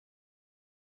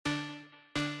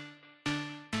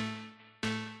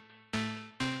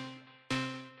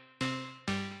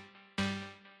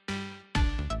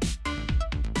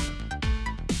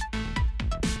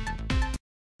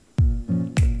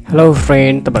Hello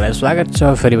friend, तपाईहरुलाई स्वागत छ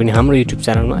फेरि पनि हाम्रो युट्युब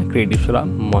च्यानलमा क्रिएटिभ सुलभ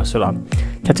म सुलभ।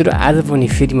 साथीहरु, आज पनि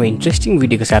फेरि म इन्ट्रेस्टिङ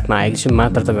भिडियोको साथमा आएको छु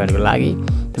मात्र तपाईहरुको लागि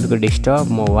तपाईको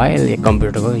डेस्कटप, मोबाइल या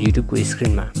कम्प्युटरको युट्युबको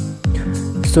स्क्रिनमा।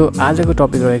 सो आजको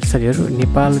टपिक रहेको छ साथीहरु,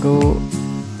 नेपालको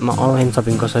अनलाइन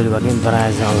शपिङ कसरी गर्ने।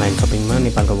 दराज अनलाइन शपिङमा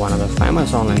नेपालको one of the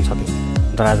famous online shopping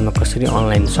दराजमा कसरी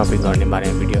अनलाइन शपिङ गर्ने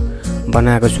बारेमा भिडियो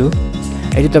बनाएको छु।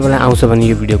 यदि तपाईलाई आउँछ भने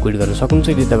यो भिडियो क्लिक गर्न सक्नुहुन्छ।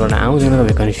 यदि तपाईलाई आउँदैन,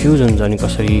 तपाई कन्फ्युज हुन्छ अनि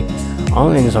कसरी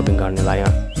अनलाइन शपिङ गर्ने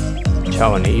बारेमा छ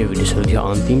भने यो भिडियो सुरुदेखि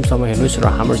अन्तिमसम्म हेर्नुहोस् र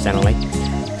हाम्रो च्यानललाई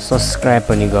सब्स्क्राइब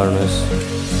पनि गर्नुहोस्।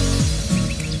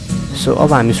 सो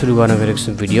अब हामी सुरु गर्न गएको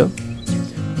छौँ भिडियो।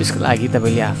 त्यसको लागि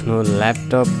तपाईले आफ्नो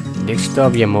ल्यापटप,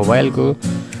 डेस्कटप या मोबाइलको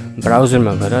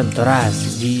ब्राउजरमा गएर दराज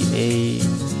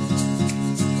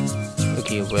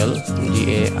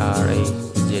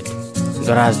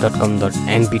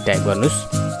daraz.com.np टाइप गर्नुहोस्।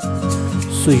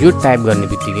 सो यो टाइप गर्ने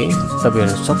बित्तिकै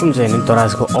तपाईहरु सक्नुहुन्छ हैन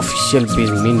दराजको अफिसियल पेज,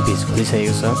 मेन पेज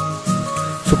खुलिसकेको छ।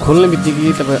 सो खोल्ने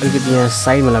बित्तिकै तपाई अलिकति यहाँ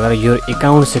साइडमा लगाएर यो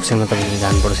अकाउन्ट सेक्सनमा तपाईले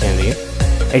जानुपर्छ। यहाँ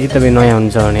यदि तपाई नयाँ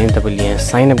हुनुहुन्छ भने तपाईले यहाँ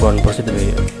साइन अप गर्नुपर्छ।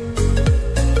 तपाईले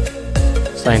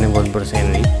साइन अप गर्नुपर्छ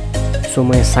यहाँ। सो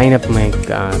म यहाँ साइन अपमा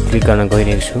क्लिक गर्न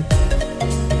गइरहेको छु।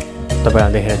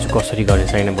 तपाईलाई देखाइरहेको छु कसरी गर्ने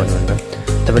साइन अप गर्नु भनेर।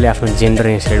 तपाईले आफ्नो जेन्डर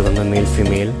यहाँ सिलेक्ट गर्नु, male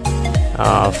female,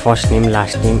 first name,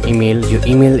 last name, email. यो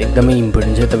इमेल एकदमै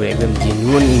इम्पोर्टेन्ट छ। तपाईले एकदम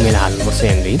जेन्युइन इमेल हाल्नुपर्छ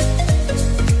यहाँनिर।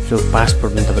 सो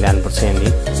पासपोर्ट पनि तपाईले हाल्नुपर्छ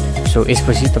यहाँनिर। सो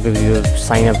यसपछि तपाईको यो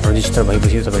साइन अप रजिस्टर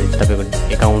भएपछि तपाईको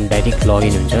अकाउन्ट डाइरेक्ट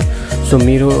लगइन हुन्छ। सो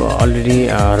मेरो अलरेडी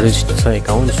रजिस्टर छ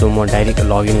अकाउन्ट। सो म डाइरेक्ट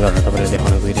लगइन गरेर तपाईलाई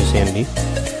देखाउन गइरहेको छु यहाँनिर।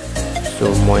 सो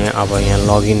म यहाँ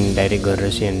लगइन डाइरेक्ट गरेर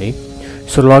छु यहाँनिर।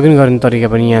 सो लगइन गर्ने तरिका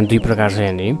पनि यहाँ दुई प्रकार छ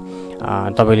यहाँनिर।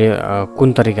 तपाईले कुन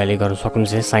तरिकाले गर्न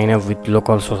सक्नुहुन्छ, sign up with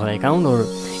local social account और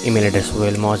इमेल एड्रेस।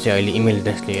 वेल म चाहिँ अहिले इमेल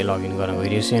एड्रेसले लगइन गर्न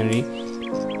गइरहेको छु यहाँनिर।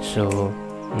 सो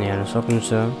यहाँ हेर्न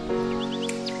सक्नुहुन्छ।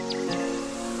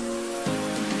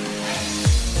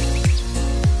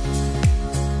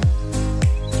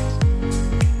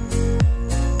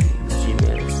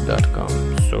 gmail.com।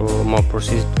 सो म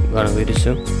प्रोसेस गर्न गइरहेको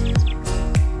छु।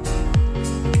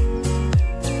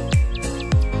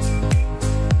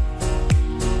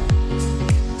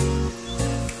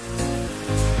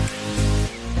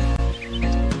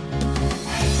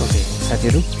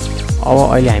 साथीहरु, अब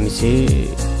अहिले हामी चाहिँ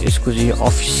यसको चाहिँ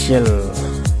अफिसियल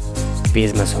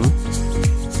पेजमा छौँ।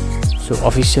 सो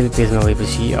अफिसियल पेजमा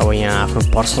गएपछि अब यहाँ आफ्नो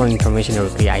पर्सनल इन्फर्मेसनहरू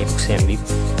केही आइपुग्छ यहाँनिर।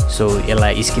 सो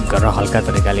यसलाई स्किप गरेर हल्का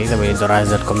तरिकाले तपाईँ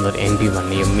daraz.com.np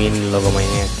भन्ने यो मेन लोगोमा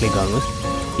यहाँ क्लिक गर्नुहोस्।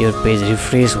 यो पेज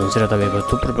रिफ्रेस हुन्छ र तपाईँको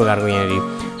थुप्रो प्रकारको यहाँनिर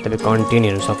तपाईँ कन्टेन्ट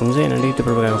हेर्न सक्नुहुन्छ। यहाँनिर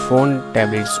थुप्रो प्रकारको phone,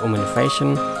 tablets, women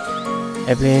fashion,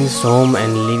 एप्लायन्स, home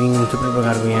and living, थुप्रो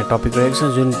प्रकारको यहाँ टपिक रहेको छ।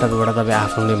 जुन टपिकबाट तपाईँ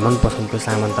आफ्नो मनपसन्दको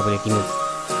सामान तपाईँले किन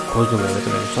खोज्नु भएको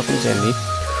तपाईँ सक्नुहुन्छ यहाँनिर।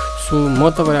 सो म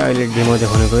तपाईँलाई अहिले डेमो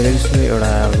देखाउन गइरहेको छु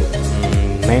एउटा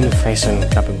मेन फेसन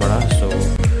टपिकबाट। सो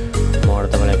म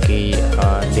तपाईँलाई केही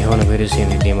देखाउन गइरहेको छु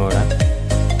यहाँनिर डेमो एउटा।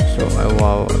 सो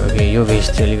ओके, यो भेस्ट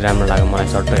चाहिँ अलिक राम्रो लाग्यो मलाई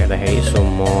चट्ट हेर्दाखेरि। सो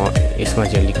म यसमा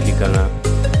चाहिँ अलिक क्लिक गर्न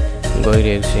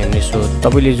गइरहेको छु यहाँनिर। सो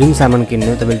तपाईँले जुन सामान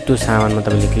किन्नु तपाईँले त्यो सामानमा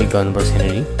तपाईँले क्लिक गर्नुपर्छ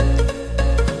यहाँनिर।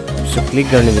 सो क्लिक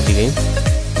गर्ने बित्तिकै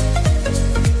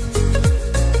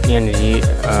यहाँनिर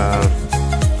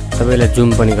तपाईँलाई जुम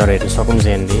पनि गरेर हेर्न सक्नुहुन्छ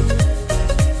यहाँनिर।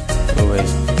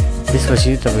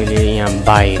 त्यसपछि तपाईँले यहाँ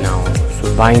by now, so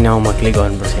by नाउमा click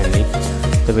गर्नुपर्छ यहाँनिर।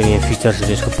 तपाईँले यहाँ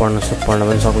फिचर्सहरू यसको पढ्न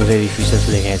पनि सक्नुहुन्छ। यदि फिचर्स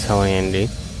लेखेको छ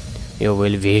यहाँनिर। यो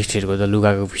वेल भेस्टहरूको त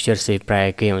लुगाको फिचर्स चाहिँ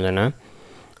प्रायः केही हुँदैन।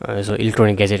 सो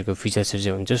इलेक्ट्रोनिक ग्याजेटको फिचर्सहरू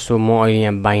चाहिँ हुन्छ। सो म अहिले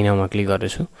यहाँ बाई नाउमा क्लिक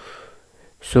गर्दैछु।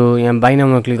 सो यहाँ बाई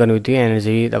नाउमा क्लिक गर्ने बित्तिकै यहाँनिर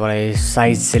चाहिँ तपाईँलाई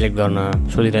साइज सेलेक्ट गर्न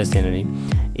सोधिरहेको छ यहाँनिर।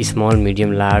 Small,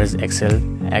 medium, large, XL,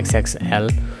 XXL.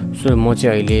 So म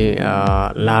चाहिँ अहिले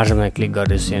लार्जमा क्लिक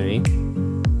गर्दैछु यहाँनिर।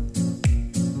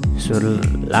 सो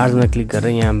लार्जमा क्लिक गरेर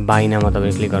यहाँ बाई नाउमा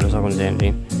तपाईँ क्लिक गर्न सक्नुहुन्छ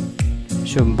यहाँनिर।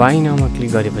 सो बाई नाउमा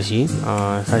क्लिक गरेपछि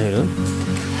साथीहरू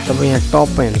तपाईँ यहाँ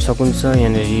टपमा हेर्न सक्नुहुन्छ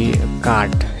यहाँनिर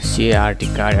कार्ट, CART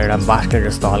कार्ड, एउटा बास्केट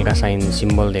जस्तो हल्का साइन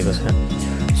सिम्बल दिएको छ।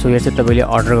 सो यो चाहिँ तपाईँले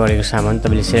अर्डर गरेको सामान,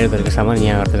 तपाईँले सेलेक्ट गरेको सामान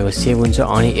यहाँ तपाईँको सेभ हुन्छ।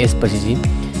 अनि यसपछि चाहिँ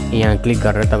यहाँ क्लिक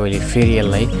गरेर तपाईँले फेरि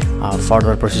यसलाई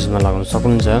फर्दर प्रोसेसमा लगाउन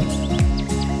सक्नुहुन्छ।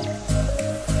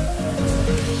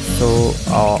 सो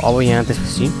अब यहाँ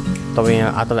त्यसपछि तपाईँ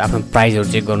आफ्नो प्राइसहरू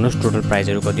चेक गर्नुहोस्। टोटल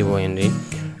प्राइसहरू कति भयो यहाँनिर।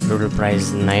 टोटल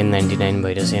प्राइस 999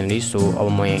 भइरहेछ यहाँनिर। सो अब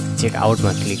म यहाँ चेक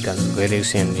आउटमा क्लिक गरिरहेको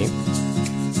छु यहाँनिर।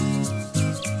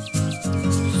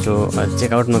 सो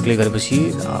चेकआउटमा क्लिक गरेपछि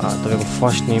तपाईँको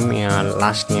फर्स्ट नेम यहाँ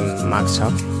लास्ट नेम माग्छ।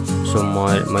 सो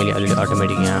मैले अलरेडी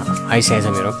अटोमेटिक यहाँ आइसकेको छ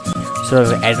मेरो। So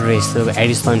address,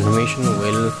 additional information,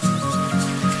 well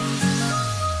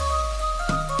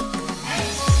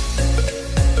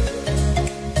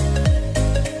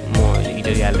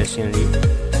address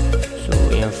यहाँनिर सो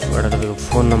यहाँबाट तपाईँको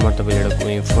फोन नम्बर तपाईँले एउटा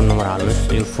कुनै फोन नम्बर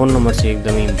हाल्नुहोस् यो फोन नम्बर चाहिँ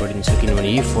एकदमै इम्पोर्टेन्ट छ किनभने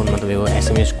यही फोनमा तपाईँको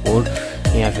एसएमएस कोड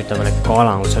या फिर तपाईँलाई कल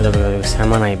आउँछ तपाईँको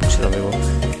सामान आइपुग्छ तपाईँको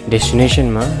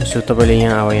डेस्टिनेसनमा सो तपाईँले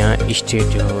यहाँ अब यहाँ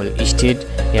स्टेट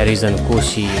या रिजन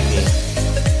कोशी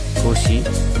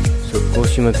सो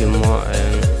कोशीमा त्यो म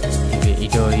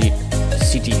इटोरी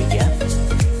सिटी एरिया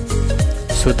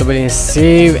सो तपाईँले यहाँ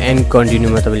सेभ एन्ड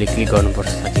कन्टिन्यूमा तपाईँले क्लिक गर्नुपर्छ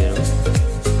साथीहरू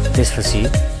त्यसपछि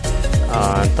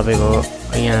तपाईँको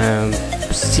यहाँ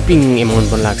सिपिङ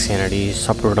एमाउन्ट पनि लाग्छ यहाँनिर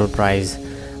सब टोटल प्राइस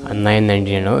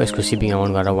 999 हो यसको सिपिङ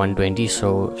एमाउन्ट गरेर 120 सो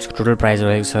यसको टोटल प्राइस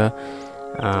रहेको छ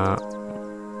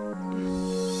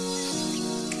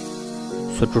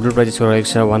सो टोटल प्राइस यसको रहेको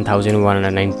छ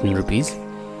 1119 रुपिस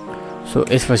सो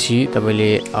यसपछि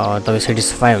तपाईँ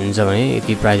सेटिस्फाई हुन्छ भने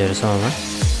यति प्राइजहरूसम्ममा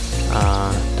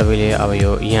तपाईँले अब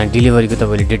यो यहाँ डेलिभरीको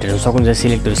तपाईँले डेट हेर्न सक्नुहुन्छ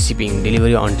सिलेक्ट सिपिङ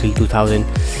डेलिभरी अन्टिल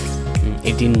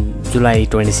 2018 जुलाई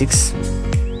 26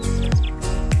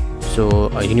 so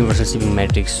universal shipping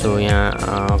matrix so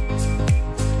यहाँ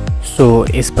सो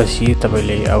यसपछि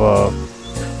तपाईँले अब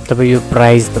तपाईँ यो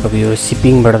प्राइस तपाईँको यो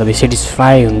सिपिङबाट तपाईँ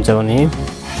सेटिस्फाई हुन्छ भने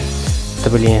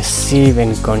तपाईँले यहाँ सेभ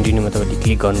एन्ड कन्टिन्यूमा तपाईँले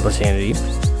क्लिक गर्नुपर्छ यहाँनिर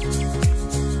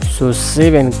सो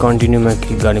सेभ एन्ड कन्टिन्यूमा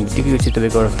क्लिक गर्ने बित्तिकै चाहिँ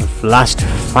तपाईँको लास्ट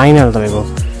फाइनल तपाईँको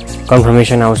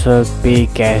कन्फर्मेसन आउँछ pay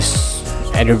cash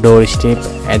at the door step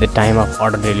at the time of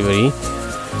order delivery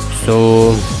so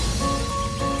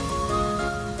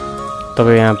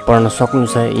तपाईँ यहाँ पढ्न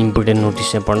सक्नुहुन्छ इम्पोर्टेन्ट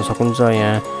नोटिस यहाँ पढ्न सक्नुहुन्छ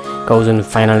यहाँ काउज एन्ड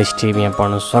फाइनल स्टेप यहाँ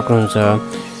पढ्न सक्नुहुन्छ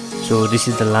so this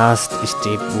is the last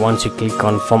step once you click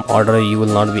confirm order you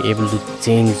will not be able to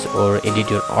change or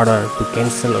edit your order to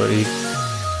cancel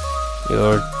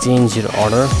or change your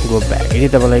order go back यदि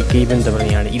तपाईँलाई केही पनि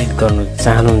तपाईँले यहाँ edit गर्नु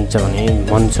चाहनुहुन्छ भने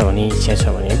मन छ भने इच्छा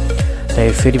छ भने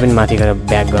तपाईँ फेरि पनि माथि गएर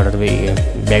ब्याक गरेर तपाईँ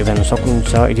ब्याक जान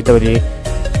सक्नुहुन्छ यदि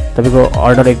तपाईँको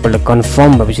अर्डर एकपल्ट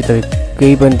कन्फर्म भएपछि तपाईँ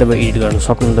केही पनि तपाईँ एडिट गर्न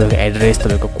सक्नुहुन्छ तपाईँको एड्रेस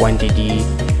तपाईँको क्वान्टिटी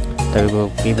तपाईँको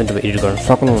केही पनि तपाईँ एडिट गर्न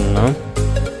सक्नुहुन्न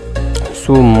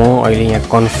सो म अहिले यहाँ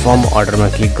कन्फर्म अर्डरमा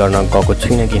क्लिक गर्न गएको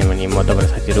छुइनँ किनभने म तपाईँहरू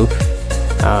साथीहरू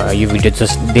यो भिडियो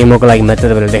जस्ट डेमोको लागि मात्रै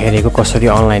तपाईँले देखाइदिएको कसरी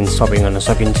अनलाइन सपिङ गर्न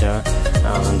सकिन्छ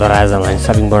दराज अनलाइन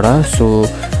सपिङबाट सो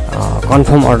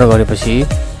कन्फर्म अर्डर गरेपछि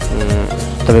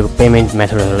तपाईँको पेमेन्ट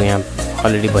मेथडहरू यहाँ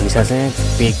अलरेडी भनिसकेको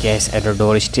छ pay cash at the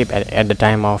door step at the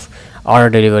time of order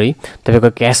delivery तपाईँको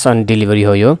क्यास अन डेलिभरी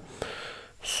हो यो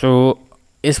सो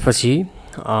यसपछि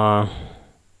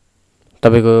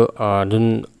तपाईँको जुन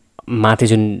माथि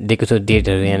जुन दिएको छ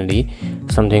डेटहरू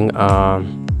यहाँनिर समथिङ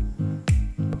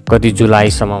कति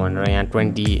जुलाईसम्म भनेर यहाँ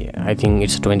 20 आई थिङ्क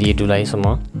इट्स 28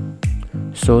 जुलाईसम्म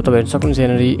सो तपाईँहरू सक्नुहुन्छ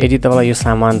यहाँनिर यदि तपाईँलाई यो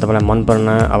सामान तपाईँलाई मन पर्न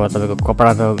अब तपाईँको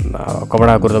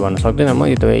कपडाको कुरो त भन्न सक्दैन म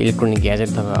यो तपाईँ इलेक्ट्रोनिक ग्याजेट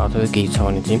अथवा केही छ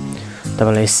भने चाहिँ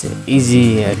तपाईँलाई इजी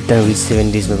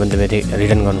 7 डेजमा पनि तपाईँ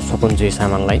रिटर्न गर्न सक्नुहुन्छ यो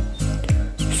सामानलाई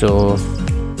सो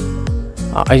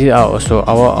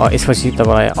अब यसपछि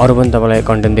तपाईँलाई अरू पनि तपाईँलाई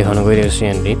कन्टेन्ट देखाउन गइरहेको छु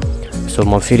यहाँनिर सो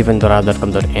म फेरि पनि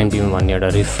DARAZ.com.np भन्ने एउटा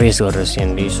रिफ्रेस गरेर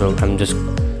यहाँनिर सो आइम जस्ट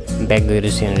ब्याक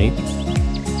गइरहेको छु यहाँनिर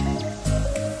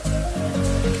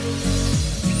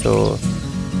सो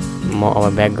म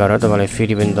अब ब्याक गरेर तपाईँलाई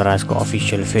फेरि पनि दराजको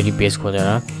अफिसियल फेरि पेज खोजेर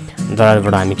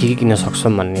दराजबाट हामी के किन्न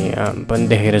सक्छौँ भन्ने पनि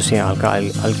देखाइरहेको छु यहाँ हल्का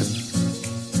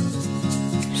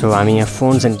सो हामी यहाँ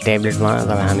फोन्स एन्ड ट्याब्लेटमा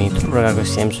तपाईँ हामी थुप्रो प्रकारको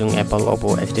स्यामसङ एप्पल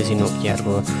ओप्पो एचटिसी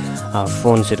नोकियाहरूको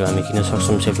फोन्सहरू हामी किन्न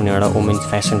सक्छौँ सेफोन एउटा वुमेन्स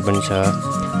फेसन पनि छ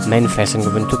मेन फेसनको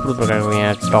पनि थुप्रो प्रकारको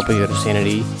यहाँ टपिकहरू छ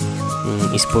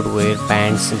यहाँनिर sport wear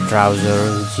pants trouser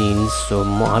jeans so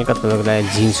म हल्का तपाईँको लागि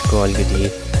जिन्सको अलिकति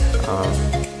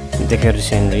देखाइरहेको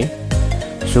छु यहाँनिर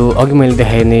सो अघि मैले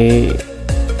देखाइने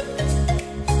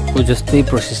जस्तै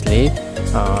प्रोसेसले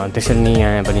त्यसरी नै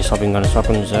यहाँ पनि सपिङ गर्न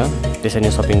सक्नुहुन्छ त्यसरी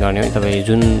नै सपिङ गर्ने हो तपाईँ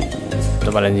जुन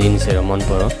तपाईँलाई जिन्सहरू मन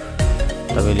पर्यो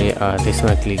तपाईँले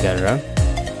त्यसमा क्लिक गरेर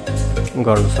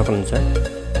गर्न सक्नुहुन्छ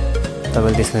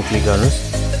तपाईँले त्यसमा क्लिक गर्नुहोस्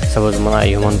सपोज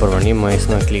मलाई यो मन पर्यो भने म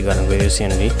यसमा क्लिक गर्न गइरहेको छु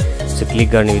यहाँनिर सो क्लिक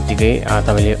गर्ने बित्तिकै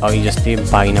तपाईँले अघि जस्तै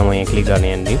बाइनमा यहाँ क्लिक गर्ने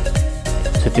यहाँनिर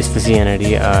सो त्यसपछि यहाँनिर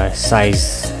साइज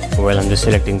वेल आम just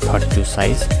selecting 32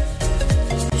 size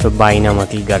so बाइनामा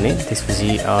click गर्ने त्यसपछि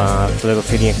तपाईँको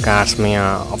फेरि यहाँ कार्ड्समा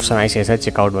यहाँ अप्सन आइसकेको छ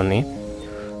चेकआउट भन्ने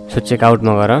सो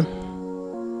चेकआउटमा गएर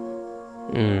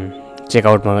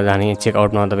चेकआउटमा जाने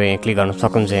चेकआउटमा तपाईँ क्लिक गर्न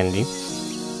सक्नुहुन्छ यहाँनिर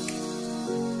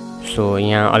सो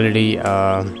यहाँ अलरेडी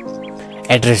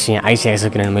एड्रेस यहाँ आइसकेको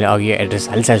छ किनभने मैले अघि एड्रेस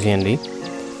हालिसकेको छु यहाँनिर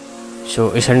सो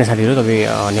यसरी नै साथीहरू तपाईँ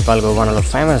नेपालको one of the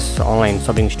famous online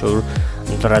shopping store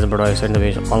दराजबाट यसरी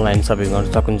तपाईँ अनलाइन सपिङ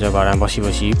गर्न सक्नुहुन्छ घरमा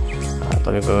बसी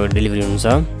तपाईँको डेलिभरी हुन्छ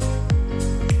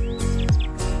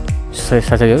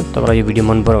साथीहरू तपाईँलाई यो भिडियो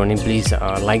मन पर्यो भने प्लिज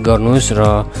लाइक गर्नुहोस् र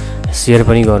शेयर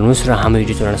पनि गर्नुस् र हाम्रो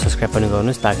युट्युब च्यानल सब्स्क्राइब पनि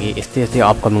गर्नुस् ताकि यस्तै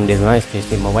अपकमिङ डेजमा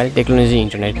यस्तै mobile technology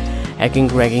internet hacking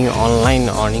cracking online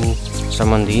earning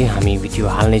सम्बन्धी हामी भिडियो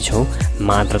हाल्ने छौँ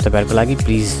मात्र तपाईहरुको लागि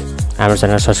प्लिज हाम्रो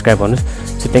च्यानल सब्स्क्राइब गर्नुस्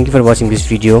so thank you for watching this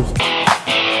video